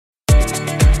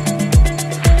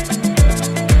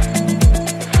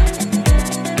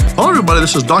everybody.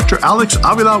 This is Dr. Alex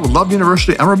Avila with Love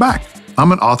University, and we're back.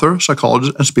 I'm an author,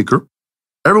 psychologist, and speaker.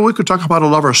 Every week we talk about how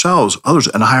to love ourselves, others,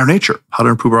 and a higher nature, how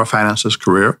to improve our finances,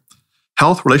 career,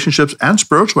 health, relationships, and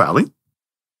spirituality.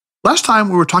 Last time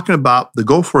we were talking about the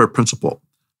go for it principle,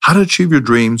 how to achieve your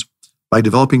dreams by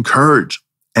developing courage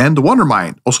and the wonder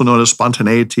mind, also known as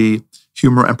spontaneity,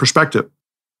 humor, and perspective.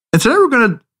 And today we're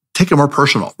going to take it more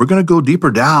personal. We're going to go deeper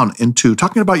down into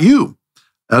talking about you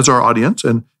as our audience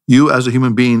and you as a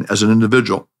human being, as an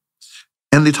individual.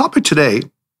 And the topic today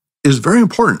is very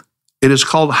important. It is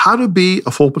called How to Be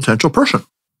a Full Potential Person.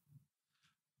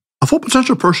 A full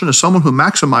potential person is someone who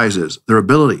maximizes their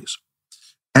abilities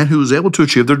and who is able to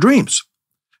achieve their dreams.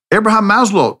 Abraham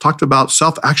Maslow talked about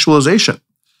self-actualization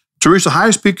to reach the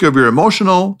highest peak of your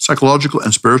emotional, psychological,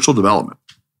 and spiritual development.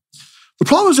 The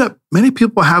problem is that many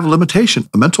people have a limitation,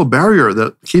 a mental barrier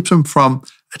that keeps them from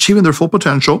achieving their full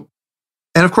potential.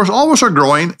 And of course, all of us are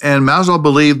growing, and Maslow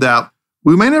believed that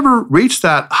we may never reach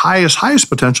that highest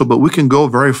potential, but we can go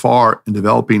very far in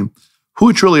developing who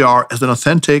we truly are as an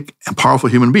authentic and powerful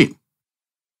human being.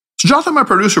 So Jonathan, my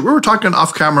producer, we were talking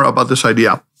off camera about this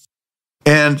idea,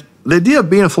 and the idea of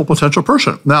being a full potential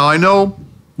person. Now, I know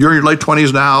you're in your late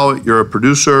 20s now, you're a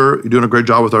producer, you're doing a great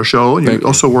job with our show, and you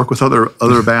also work with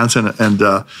other bands and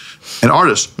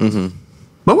artists. Mm-hmm.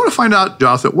 But I want to find out,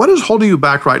 Jonathan, what is holding you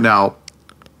back right now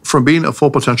from being a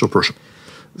full potential person?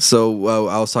 So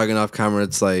I was talking off camera.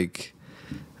 It's like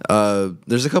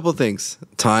there's a couple of things.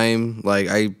 Time, like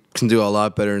I can do a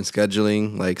lot better in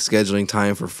scheduling, like scheduling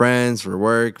time for friends, for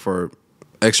work, for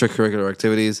extracurricular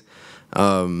activities.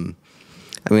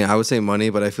 I mean, I would say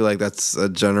money, but I feel like that's a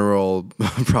general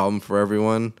problem for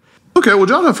everyone. Okay, well,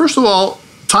 Jonathan, first of all,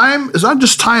 time is not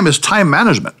just time, it's time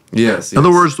management. Yes. In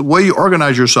other words, the way you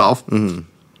organize yourself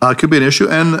could be an issue.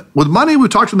 And with money, we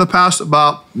talked in the past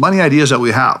about money ideas that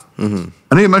we have. Mm-hmm.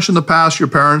 I know you mentioned in the past your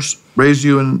parents raised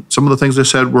you, and some of the things they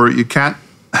said were you can't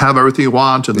have everything you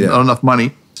want and not enough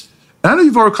money. And I know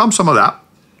you've overcome some of that,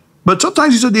 but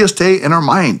sometimes these ideas stay in our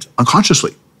mind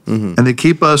unconsciously, and they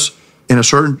keep us in a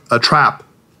certain trap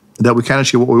that we can't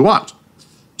achieve what we want.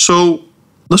 So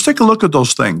let's take a look at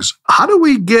those things. How do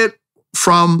we get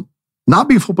from not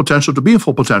being full potential to being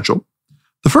full potential?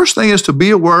 The first thing is to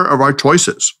be aware of our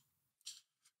choices.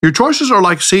 Your choices are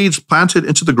like seeds planted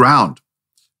into the ground.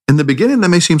 In the beginning, they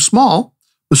may seem small,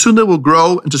 but soon they will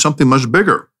grow into something much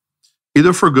bigger,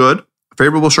 either for good,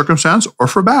 favorable circumstance, or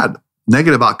for bad,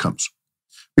 negative outcomes.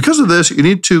 Because of this, you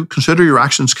need to consider your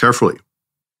actions carefully.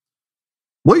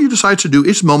 What you decide to do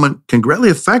each moment can greatly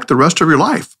affect the rest of your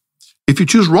life. If you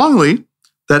choose wrongly,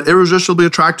 that irresistibly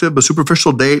attractive but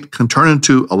superficial date can turn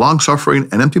into a long-suffering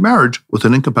and empty marriage with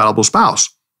an incompatible spouse.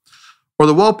 Or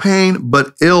the well-paying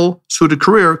but ill-suited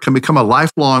career can become a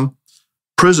lifelong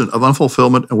prison of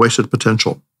unfulfillment and wasted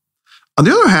potential. On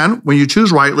the other hand, when you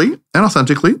choose rightly and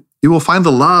authentically, you will find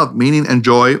the love, meaning, and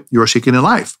joy you are seeking in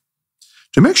life.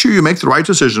 To make sure you make the right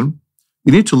decision,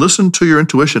 you need to listen to your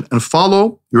intuition and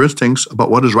follow your instincts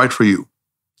about what is right for you.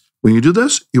 When you do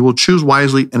this, you will choose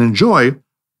wisely and enjoy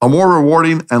a more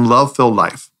rewarding and love-filled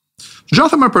life. So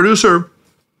Jonathan, my producer,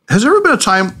 has there ever been a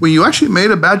time when you actually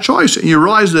made a bad choice and you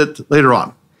realized it later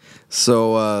on?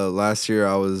 So last year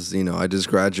I just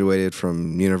graduated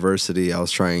from university. I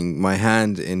was trying my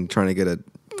hand in trying to get a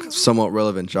somewhat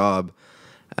relevant job.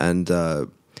 And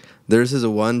there's this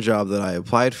one job that I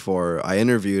applied for. I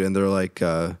interviewed, and they're like,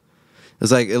 it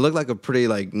looked like a pretty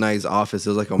nice office. It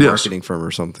was like a marketing firm or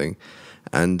something.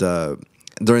 And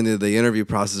during the interview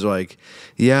process, they're like,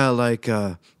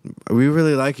 we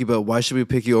really like you, but why should we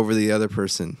pick you over the other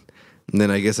person? And then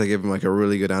I guess I gave him a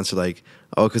really good answer,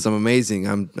 because I'm amazing.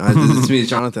 It's me,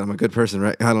 Jonathan. I'm a good person,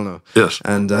 right? I don't know. Yes.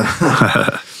 And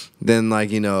then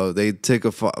they take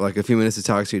a few minutes to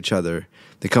talk to each other.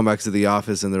 They come back to the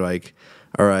office and they're like,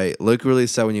 all right, look really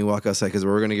sad when you walk outside because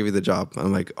we're going to give you the job.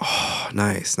 I'm like, oh,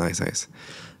 nice.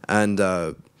 And,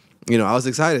 I was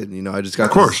excited. I just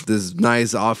got this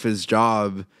nice office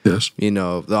job. Yes.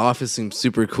 The office seems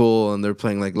super cool and they're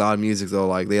playing loud music.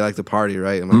 Though, they like to party,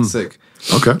 right? I'm sick.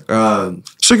 Okay.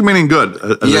 Sick meaning good,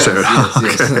 as yes,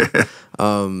 they say.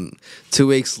 Yes. 2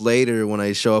 weeks later, when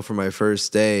I show up for my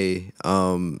first day,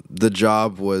 the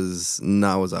job was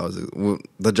not what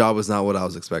I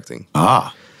was expecting.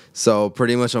 Ah. So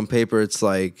pretty much on paper, it's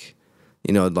on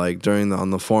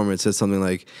the form, it says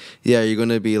something you're going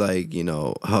to be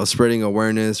spreading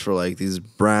awareness for these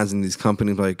brands and these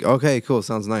companies. Okay, cool.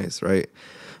 Sounds nice. Right.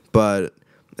 But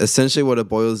essentially what it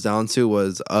boils down to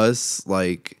was us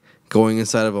going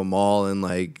inside of a mall and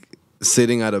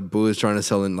sitting at a booth trying to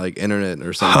sell in like internet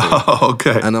or something. Oh,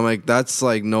 okay. And I'm like, that's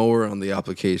like nowhere on the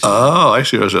application. Oh, I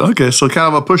see what I said. Okay, so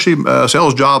kind of a pushy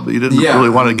sales job that you didn't really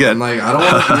want to get. And like, I don't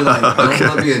want to be like, I don't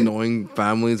want to be annoying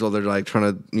families while they're like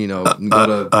trying to, you know, go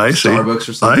to Starbucks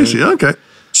or something. I see. Okay.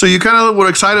 So you kind of were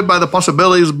excited by the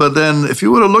possibilities, but then if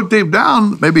you would have looked deep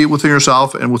down, maybe within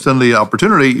yourself and within the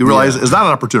opportunity, you realize it's not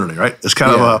an opportunity, right? It's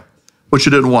kind of what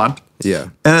you didn't want. Yeah.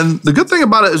 And the good thing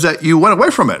about it is that you went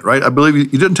away from it, right? I believe you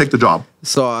didn't take the job.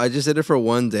 So I just did it for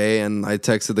one day, and I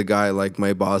texted the guy, like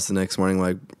my boss, the next morning,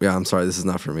 like, yeah, I'm sorry, this is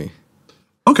not for me.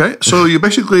 Okay. So you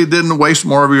basically didn't waste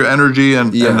more of your energy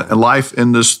and life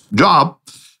in this job.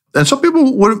 And some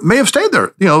people may have stayed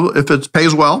there, you know, if it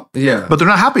pays well. Yeah. But they're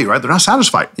not happy, right? They're not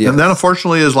satisfied. Yes. And then,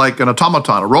 unfortunately, is like an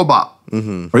automaton, a robot,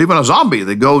 or even a zombie.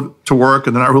 They go to work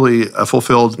and they're not really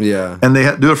fulfilled. Yeah. And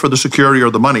they do it for the security or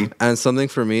the money. And something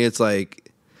for me, it's like,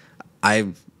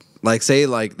 say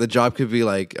like the job could be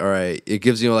like, all right, it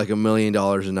gives you like $1 million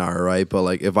an hour, right? But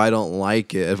like if I don't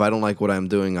like it, if I don't like what I'm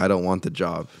doing, I don't want the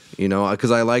job, you know,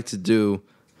 because I like to do.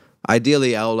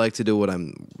 Ideally, I would like to do what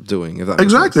I'm doing. If that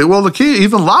makes exactly. sense. Well, the key,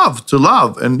 even to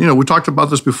love. And, you know, we talked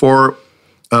about this before.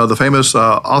 The famous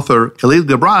author Khalil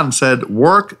Gibran said,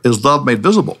 work is love made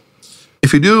visible.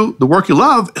 If you do the work you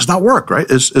love, it's not work, right?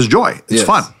 It's joy. It's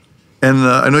fun. And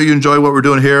I know you enjoy what we're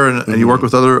doing here, and you work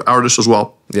with other artists as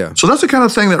well. Yeah. So that's the kind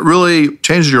of thing that really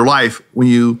changes your life when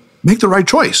you make the right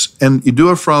choice. And you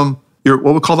do it from your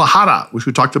what we call the Hara, which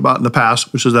we talked about in the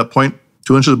past, which is that point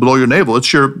 2 inches below your navel.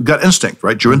 It's your gut instinct,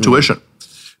 right? Your intuition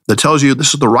that tells you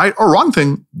this is the right or wrong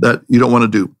thing that you don't want to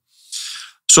do.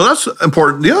 So that's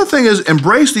important. The other thing is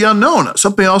embrace the unknown,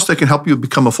 something else that can help you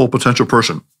become a full potential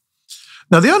person.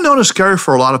 Now, the unknown is scary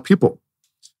for a lot of people.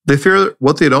 They fear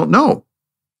what they don't know.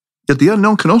 Yet the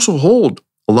unknown can also hold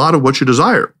a lot of what you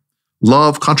desire: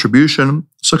 love, contribution,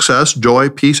 success, joy,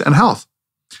 peace, and health.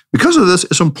 Because of this,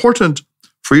 it's important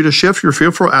for you to shift your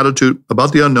fearful attitude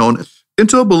about the unknown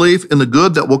into a belief in the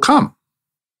good that will come.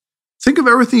 Think of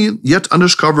everything yet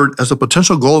undiscovered as a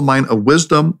potential gold mine of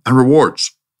wisdom and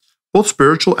rewards, both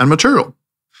spiritual and material.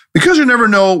 Because you never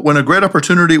know when a great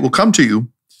opportunity will come to you,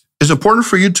 it's important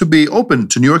for you to be open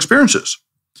to new experiences.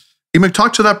 You may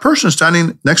talk to that person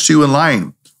standing next to you in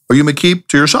line, or you may keep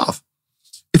to yourself.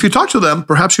 If you talk to them,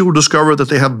 perhaps you will discover that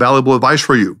they have valuable advice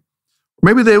for you.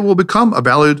 Maybe they will become a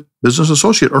valued business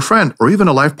associate or friend, or even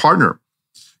a life partner.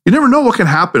 You never know what can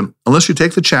happen unless you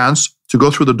take the chance to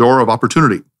go through the door of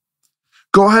opportunity.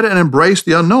 Go ahead and embrace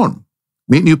the unknown.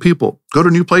 Meet new people, go to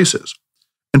new places,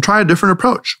 and try a different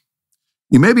approach.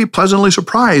 You may be pleasantly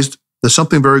surprised that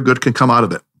something very good can come out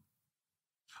of it.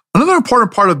 Another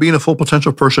important part of being a full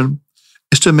potential person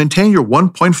is to maintain your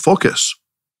one-point focus.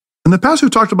 In the past,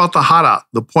 we've talked about the Hara,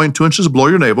 the point 2 inches below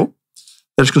your navel,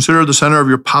 that is considered the center of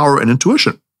your power and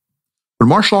intuition. When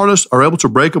martial artists are able to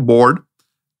break a board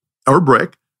or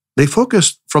brick, they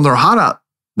focus from their Hara,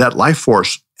 that life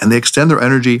force, and they extend their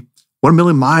energy 1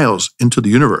 million miles into the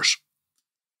universe.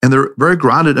 And they're very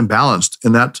grounded and balanced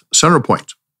in that center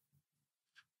point.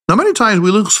 Now, many times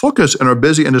we lose focus in our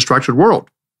busy and distracted world.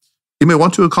 You may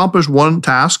want to accomplish one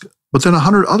task, but then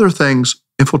 100 other things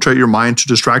infiltrate your mind to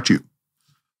distract you.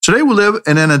 Today, we live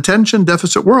in an attention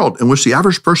deficit world in which the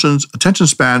average person's attention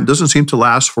span doesn't seem to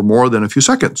last for more than a few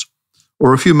seconds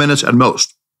or a few minutes at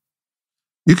most.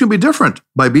 You can be different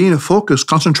by being a focused,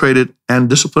 concentrated, and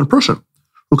disciplined person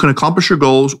who can accomplish your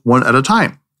goals one at a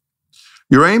time.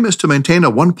 Your aim is to maintain a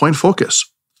one-point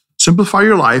focus. Simplify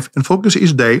your life and focus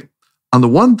each day on the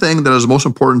one thing that is most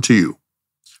important to you.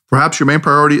 Perhaps your main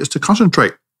priority is to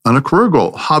concentrate on a career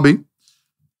goal, hobby,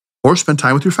 or spend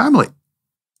time with your family.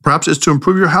 Perhaps it's to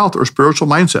improve your health or spiritual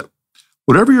mindset.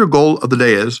 Whatever your goal of the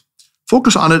day is,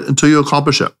 focus on it until you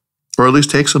accomplish it, or at least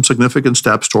take some significant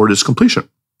steps toward its completion.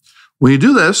 When you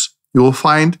do this, you will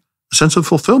find a sense of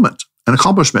fulfillment and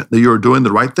accomplishment that you are doing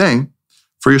the right thing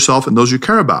for yourself and those you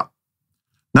care about.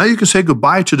 Now you can say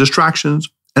goodbye to distractions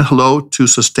and hello to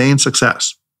sustained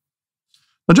success.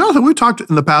 Now, Jonathan, we talked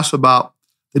in the past about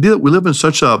the idea that we live in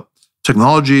such a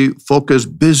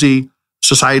technology-focused, busy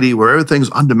society where everything's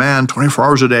on demand 24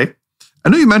 hours a day. I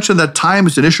know you mentioned that time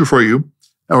is an issue for you,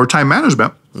 or time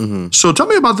management. Mm-hmm. So tell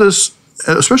me about this,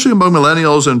 especially among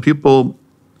millennials and people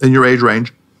in your age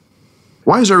range.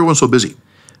 Why is everyone so busy?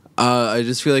 I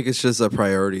just feel like it's just a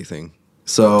priority thing.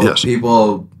 So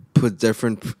people put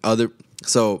different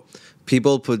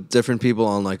people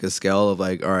on like a scale of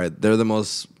like, all right, they're the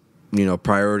most,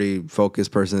 priority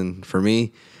focused person for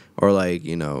me. Or like,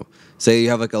 say you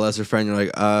have like a lesser friend, you're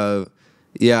like,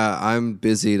 Yeah, I'm too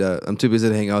busy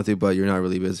to hang out with you, but you're not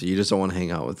really busy. You just don't want to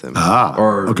hang out with him.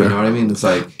 Or, okay. You know what I mean? It's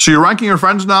like... So you're ranking your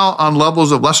friends now on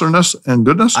levels of lesserness and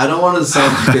goodness? I don't want to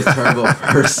sound like a terrible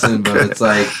person, but it's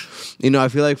like, I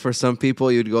feel like for some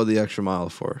people, you'd go the extra mile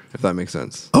for, if that makes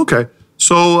sense. Okay.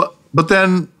 So, but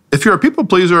then if you're a people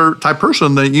pleaser type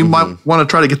person, then you might want to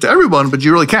try to get to everyone, but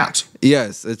you really can't.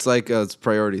 Yes, it's like it's a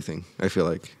priority thing, I feel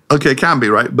like. Okay, it can be,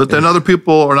 right? But then other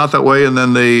people are not that way, and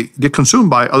then they get consumed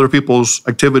by other people's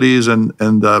activities and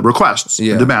requests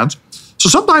and demands. So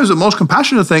sometimes the most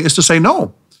compassionate thing is to say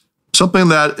no. Something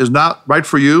that is not right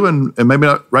for you and maybe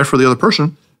not right for the other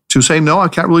person, to say, no, I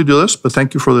can't really do this, but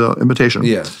thank you for the invitation.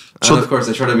 Yeah. So of course,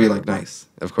 I try to be like nice.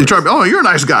 Of course. You try to be, you're a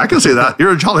nice guy. I can say that.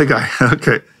 You're a jolly guy.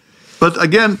 Okay. But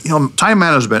again, time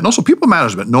management and also people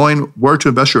management, knowing where to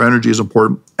invest your energy is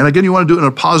important. And again, you want to do it in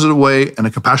a positive way and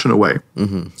a compassionate way.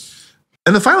 And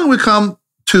then finally, we come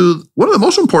to one of the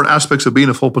most important aspects of being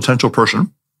a full potential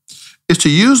person is to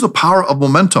use the power of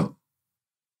momentum.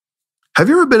 Have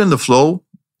you ever been in the flow,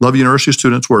 Love University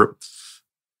students, where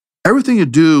everything you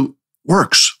do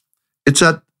works? It's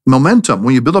that momentum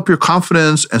when you build up your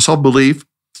confidence and self-belief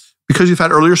because you've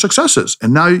had earlier successes.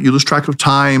 And now you lose track of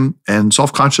time and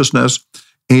self-consciousness,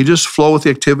 and you just flow with the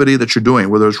activity that you're doing,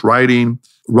 whether it's writing,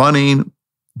 running,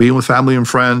 being with family and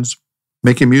friends,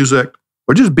 making music,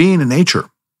 or just being in nature.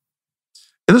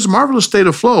 In this marvelous state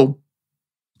of flow,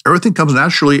 everything comes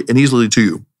naturally and easily to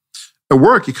you. At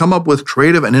work, you come up with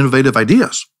creative and innovative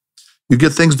ideas. You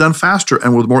get things done faster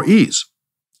and with more ease.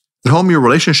 At home, your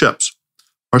relationships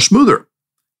are smoother.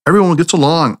 Everyone gets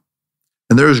along,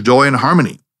 and there is joy and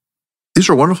harmony. These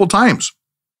are wonderful times.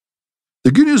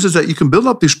 The good news is that you can build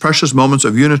up these precious moments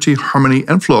of unity, harmony,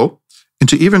 and flow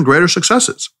into even greater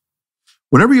successes.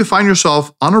 Whenever you find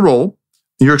yourself on a roll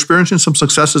and you're experiencing some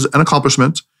successes and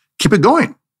accomplishments, keep it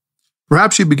going.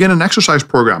 Perhaps you begin an exercise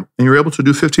program and you're able to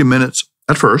do 15 minutes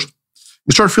at first.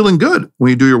 You start feeling good when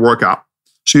you do your workout.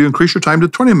 So you increase your time to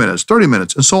 20 minutes, 30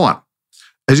 minutes, and so on.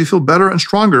 As you feel better and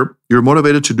stronger, you're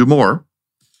motivated to do more.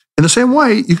 In the same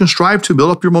way, you can strive to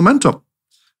build up your momentum.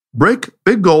 Break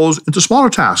big goals into smaller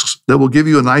tasks that will give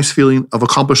you a nice feeling of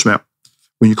accomplishment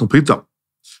when you complete them.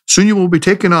 Soon you will be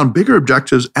taking on bigger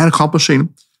objectives and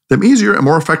accomplishing them easier and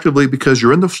more effectively because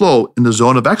you're in the flow, in the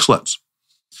zone of excellence.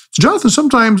 So Jonathan,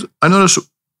 sometimes I notice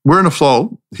we're in a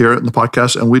flow here in the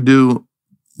podcast and we do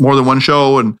more than one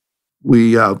show and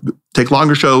we take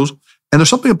longer shows. And there's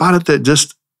something about it that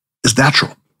just is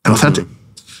natural and authentic.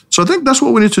 So I think that's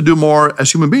what we need to do more as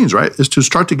human beings, right? Is to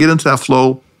start to get into that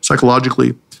flow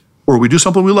psychologically where we do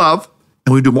something we love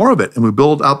and we do more of it and we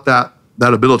build out that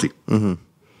ability.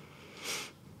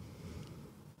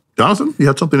 Jonathan, you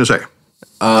had something to say.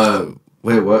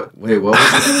 Wait, what was I going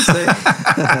to say?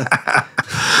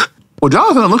 Well,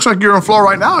 Jonathan, it looks like you're in flow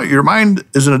right now. Your mind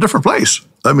is in a different place.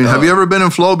 I mean, have you ever been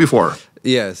in flow before?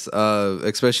 Yes,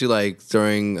 especially like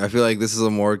I feel like this is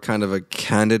a more kind of a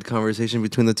candid conversation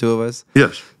between the two of us.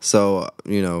 Yes. So,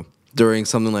 during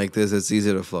something like this, it's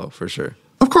easy to flow for sure.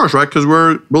 Of course, right? Because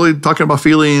we're really talking about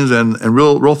feelings and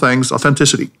real things,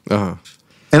 authenticity. And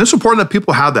it's important that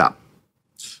people have that.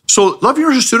 So, Love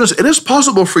University students, it is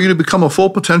possible for you to become a full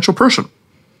potential person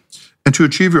and to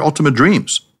achieve your ultimate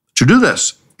dreams. To do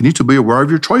this, you need to be aware of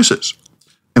your choices.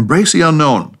 Embrace the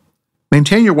unknown.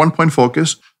 Maintain your one-point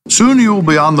focus. Soon you will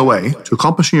be on the way to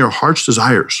accomplishing your heart's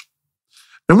desires.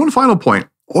 And one final point,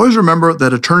 always remember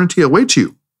that eternity awaits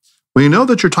you. When you know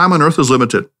that your time on earth is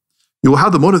limited, you will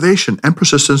have the motivation and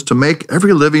persistence to make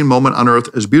every living moment on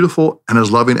earth as beautiful and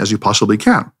as loving as you possibly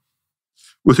can.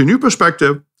 With a new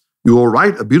perspective, you will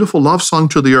write a beautiful love song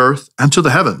to the earth and to the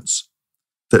heavens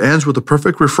that ends with the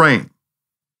perfect refrain.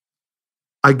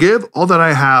 I give all that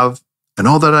I have and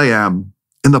all that I am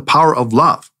in the power of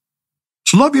love.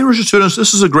 So Love University students,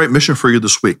 this is a great mission for you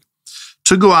this week,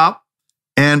 to go out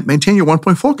and maintain your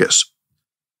one-point focus.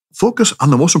 Focus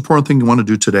on the most important thing you want to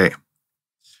do today.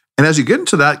 And as you get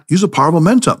into that, use the power of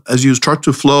momentum. As you start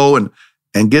to flow and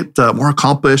get more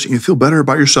accomplished and you feel better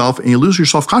about yourself and you lose your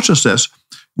self-consciousness,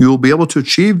 you will be able to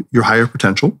achieve your higher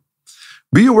potential.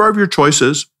 Be aware of your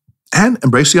choices and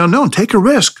embrace the unknown. Take a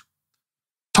risk.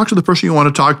 Talk to the person you want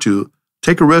to talk to.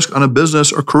 Take a risk on a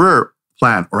business or career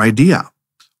plan or idea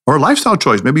or a lifestyle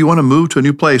choice. Maybe you want to move to a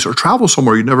new place or travel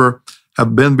somewhere you never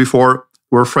have been before.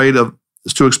 We're afraid of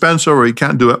it's too expensive or you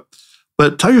can't do it.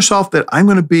 But tell yourself that I'm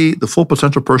going to be the full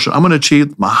potential person. I'm going to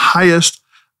achieve my highest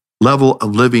level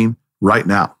of living right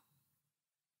now.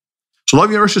 So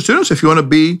Love University students, if you want to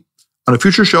be on a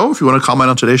future show, if you want to comment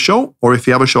on today's show, or if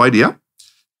you have a show idea,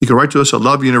 you can write to us at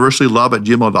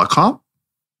loveuniversitylove@gmail.com.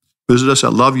 Visit us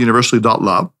at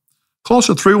loveuniversity.love. Call us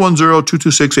at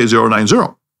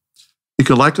 310-226-8090. You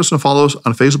can like us and follow us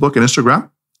on Facebook and Instagram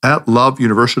at Love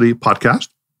University Podcast.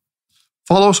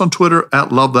 Follow us on Twitter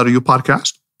at Love Letter U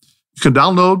Podcast. You can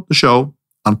download the show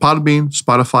on Podbean,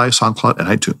 Spotify, SoundCloud, and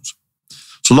iTunes.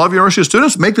 So Love University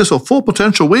students, make this a full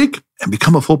potential week and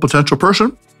become a full potential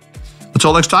person.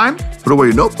 Until next time, put away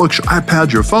your notebooks, your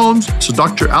iPads, your phones. This is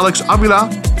Dr. Alex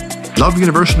Avila. Love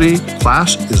University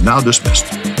class is now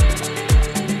dismissed.